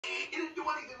He didn't do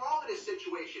anything wrong in this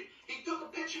situation. He took a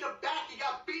pitch in the back. He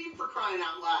got beamed for crying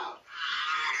out loud.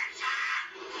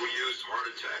 Who used heart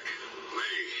attack? Me.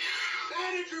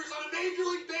 Managers on a Major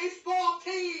League Baseball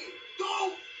team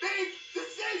don't make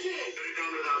decisions. Could have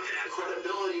done without that.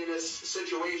 Credibility in this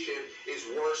situation is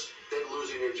worse than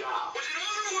losing your job. Was it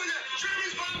over with a German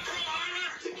bomb Pearl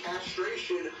Harbor? The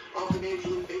castration of the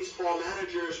Major League Baseball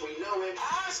managers, we know it.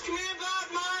 Ask me about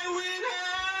my winner.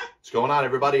 What's going on,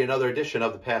 everybody? Another edition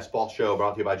of the Passball Show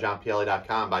brought to you by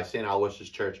JohnPLA.com, by St. Aloysius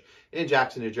Church in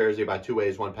Jackson, New Jersey, by Two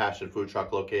Ways, One Passion food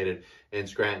truck located in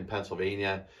Scranton,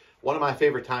 Pennsylvania. One of my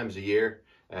favorite times of year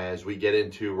as we get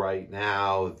into right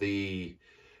now the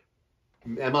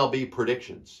MLB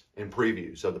predictions and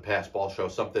previews of the Passball Show,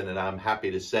 something that I'm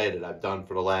happy to say that I've done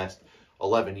for the last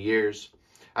 11 years.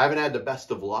 I haven't had the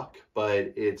best of luck,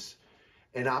 but it's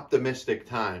an optimistic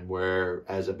time where,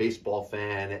 as a baseball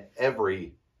fan,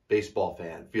 every baseball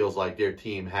fan feels like their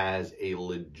team has a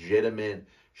legitimate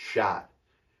shot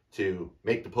to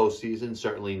make the postseason.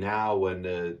 Certainly now, when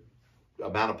the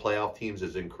amount of playoff teams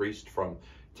has increased from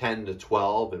 10 to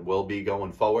 12 and will be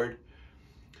going forward.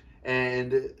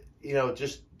 And, you know,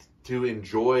 just to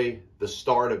enjoy the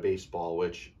start of baseball,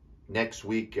 which next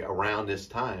week around this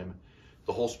time,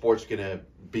 the whole sport's going to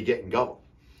be getting going.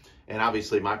 And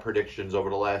obviously my predictions over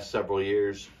the last several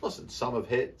years, listen, some have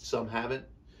hit, some haven't.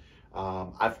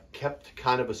 I've kept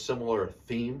kind of a similar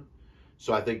theme.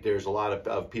 So I think there's a lot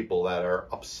of people that are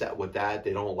upset with that.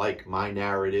 They don't like my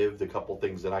narrative, the couple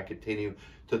things that I continue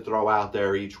to throw out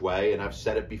there each way. And I've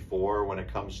said it before when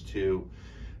it comes to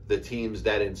the teams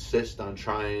that insist on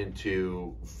trying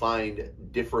to find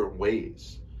different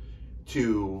ways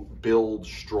to build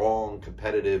strong,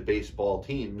 competitive baseball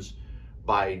teams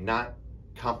by not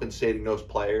compensating those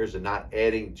players and not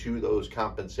adding to those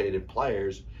compensated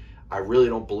players. I really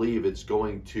don't believe it's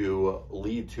going to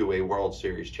lead to a World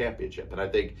Series championship. And I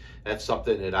think that's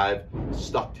something that I've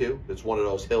stuck to. It's one of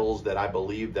those hills that I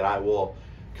believe that I will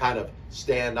kind of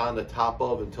stand on the top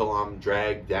of until I'm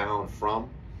dragged down from.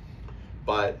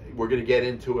 But we're going to get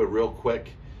into it real quick.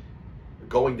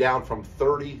 Going down from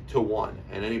 30 to 1.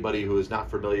 And anybody who is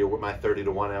not familiar with my 30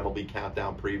 to 1 MLB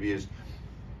countdown previews,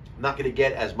 I'm not going to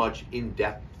get as much in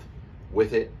depth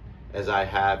with it as I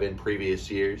have in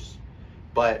previous years.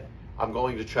 But I'm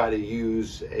going to try to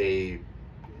use the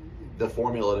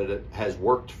formula that has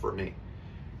worked for me.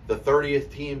 The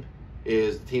 30th team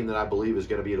is the team that I believe is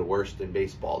going to be the worst in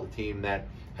baseball, the team that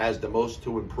has the most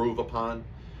to improve upon.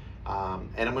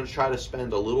 And I'm going to try to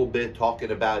spend a little bit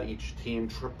talking about each team,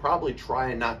 probably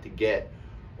trying not to get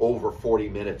over 40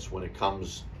 minutes when it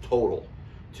comes total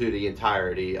to the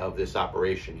entirety of this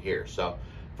operation here. So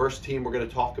first team we're going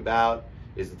to talk about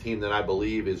is the team that I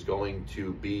believe is going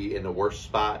to be in the worst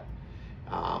spot.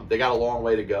 They got a long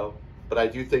way to go, but I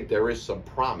do think there is some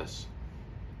promise.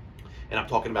 And I'm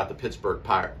talking about the Pittsburgh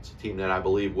Pirates, a team that I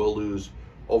believe will lose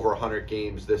over 100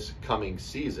 games this coming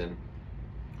season.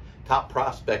 Top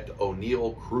prospect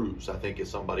O'Neal Cruz, I think, is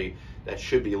somebody that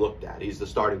should be looked at. He's the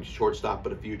starting shortstop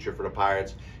of the future for the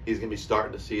Pirates. He's going to be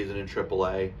starting the season in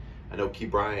AAA. I know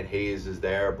Brian Hayes is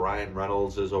there. Brian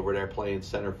Reynolds is over there playing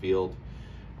center field.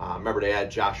 Remember, they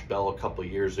had Josh Bell a couple of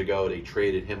years ago. They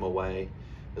traded him away.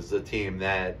 This is a team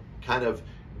that kind of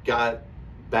got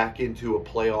back into a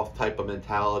playoff type of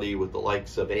mentality with the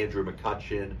likes of Andrew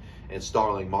McCutchen and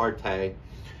Starling Marte.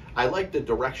 I like the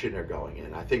direction they're going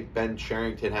in. I think Ben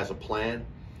Cherington has a plan.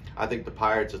 I think the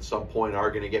Pirates at some point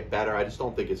are going to get better. I just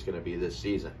don't think it's going to be this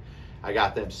season. I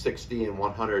got them 60 and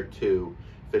 102,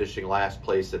 finishing last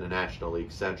place in the National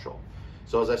League Central.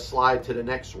 So as I slide to the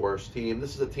next worst team,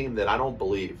 this is a team that I don't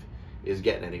believe is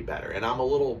getting any better. And I'm a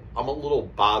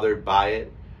little bothered by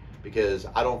it because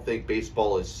I don't think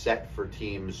baseball is set for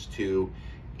teams to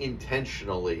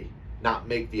intentionally not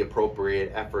make the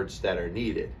appropriate efforts that are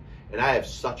needed. And I have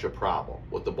such a problem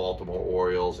with the Baltimore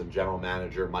Orioles and general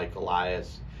manager Mike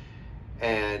Elias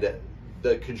and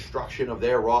the construction of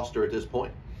their roster at this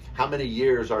point. How many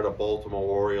years are the Baltimore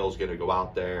Orioles going to go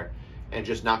out there and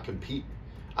just not compete?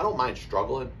 I don't mind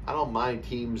struggling. I don't mind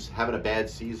teams having a bad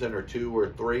season or two or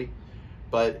three,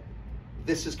 but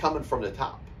this is coming from the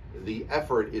top. The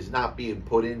effort is not being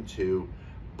put into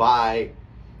by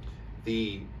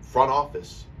the front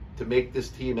office to make this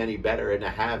team any better and to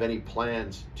have any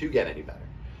plans to get any better.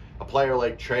 A player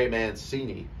like Trey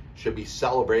Mancini should be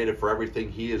celebrated for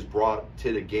everything he has brought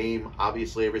to the game.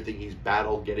 Obviously, everything he's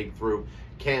battled getting through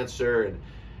cancer, and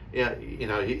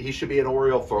he should be an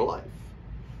Oriole for life.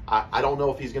 I don't know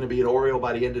if he's going to be an Oriole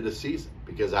by the end of the season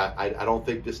because I don't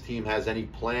think this team has any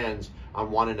plans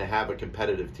on wanting to have a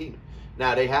competitive team.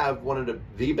 Now, they have one of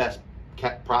the best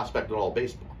prospect in all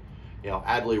baseball.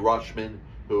 Adley Rutschman,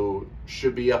 who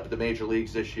should be up at the major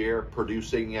leagues this year,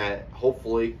 producing at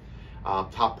hopefully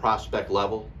top prospect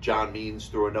level. John Means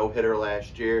threw a no-hitter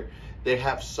last year. They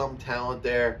have some talent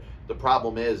there. The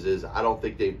problem is I don't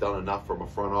think they've done enough from a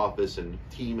front office and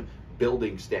team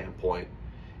building standpoint.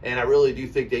 And I really do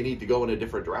think they need to go in a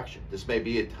different direction. This may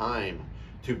be a time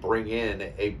to bring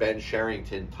in a Ben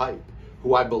Sherrington type,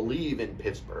 who I believe in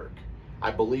Pittsburgh.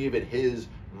 I believe in his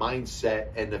mindset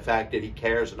and the fact that he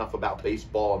cares enough about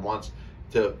baseball and wants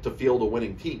to field a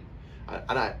winning team.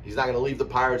 He's not going to leave the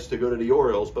Pirates to go to the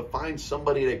Orioles, but find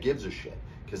somebody that gives a shit.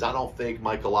 Because I don't think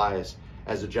Mike Elias,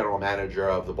 as a general manager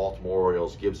of the Baltimore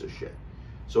Orioles, gives a shit.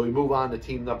 So we move on to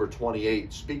team number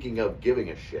 28. Speaking of giving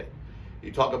a shit,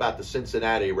 you talk about the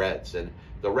Cincinnati Reds, and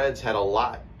the Reds had a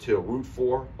lot to root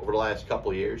for over the last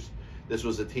couple of years. This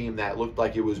was a team that looked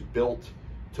like it was built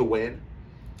to win,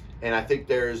 and I think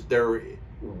there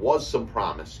was some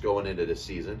promise going into this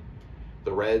season.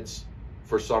 The Reds,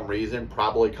 for some reason,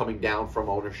 probably coming down from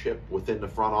ownership within the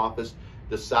front office,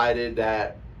 decided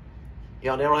that they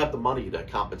don't have the money to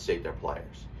compensate their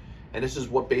players. And this is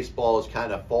what baseball is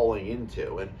kind of falling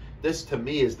into. And this, to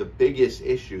me, is the biggest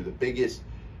issue, the biggest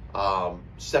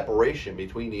separation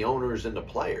between the owners and the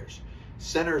players.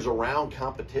 Centers around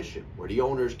competition, where the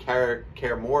owners care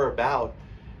more about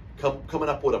coming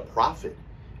up with a profit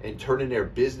and turning their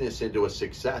business into a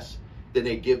success than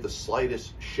they give the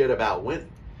slightest shit about winning.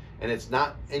 And it's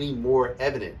not any more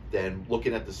evident than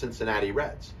looking at the Cincinnati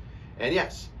Reds. And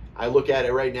yes, I look at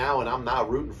it right now and I'm not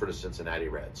rooting for the Cincinnati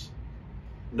Reds.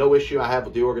 No issue I have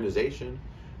with the organization.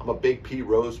 I'm a big Pete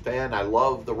Rose fan. I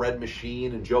love the Red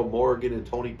Machine and Joe Morgan and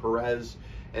Tony Perez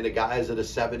and the guys of the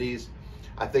 70s.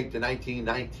 I think the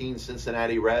 1919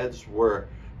 Cincinnati Reds were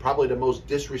probably the most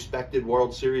disrespected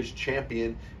World Series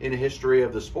champion in the history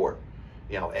of the sport.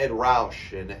 Ed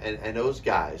Roush and those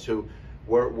guys who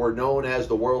were known as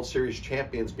the World Series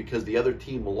champions because the other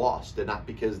team lost and not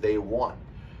because they won.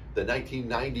 The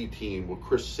 1990 team with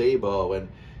Chris Sabo, and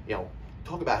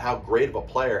talk about how great of a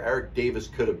player Eric Davis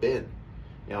could have been,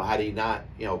 had he not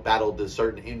battled the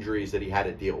certain injuries that he had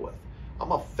to deal with.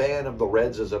 I'm a fan of the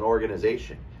Reds as an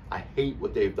organization. I hate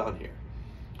what they've done here.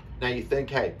 Now you think,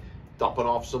 hey, dumping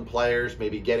off some players,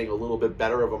 maybe getting a little bit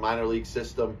better of a minor league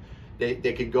system, they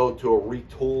could go to a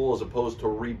retool as opposed to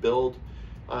a rebuild.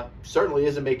 Certainly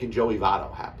isn't making Joey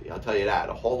Votto happy, I'll tell you that.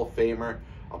 A Hall of Famer,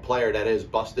 a player that has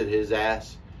busted his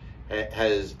ass,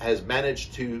 has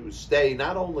managed to stay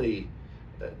not only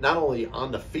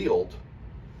on the field,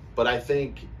 but I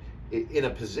think in a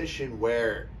position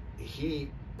where he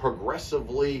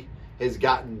progressively has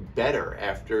gotten better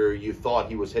after you thought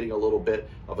he was hitting a little bit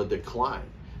of a decline.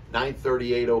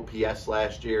 938 OPS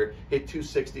last year, hit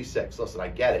 266. Listen, I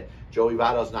get it. Joey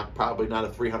Votto's probably not a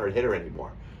 300 hitter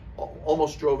anymore.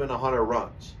 Almost drove in 100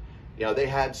 runs. They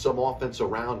had some offense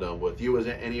around him with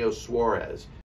Eugenio Suarez,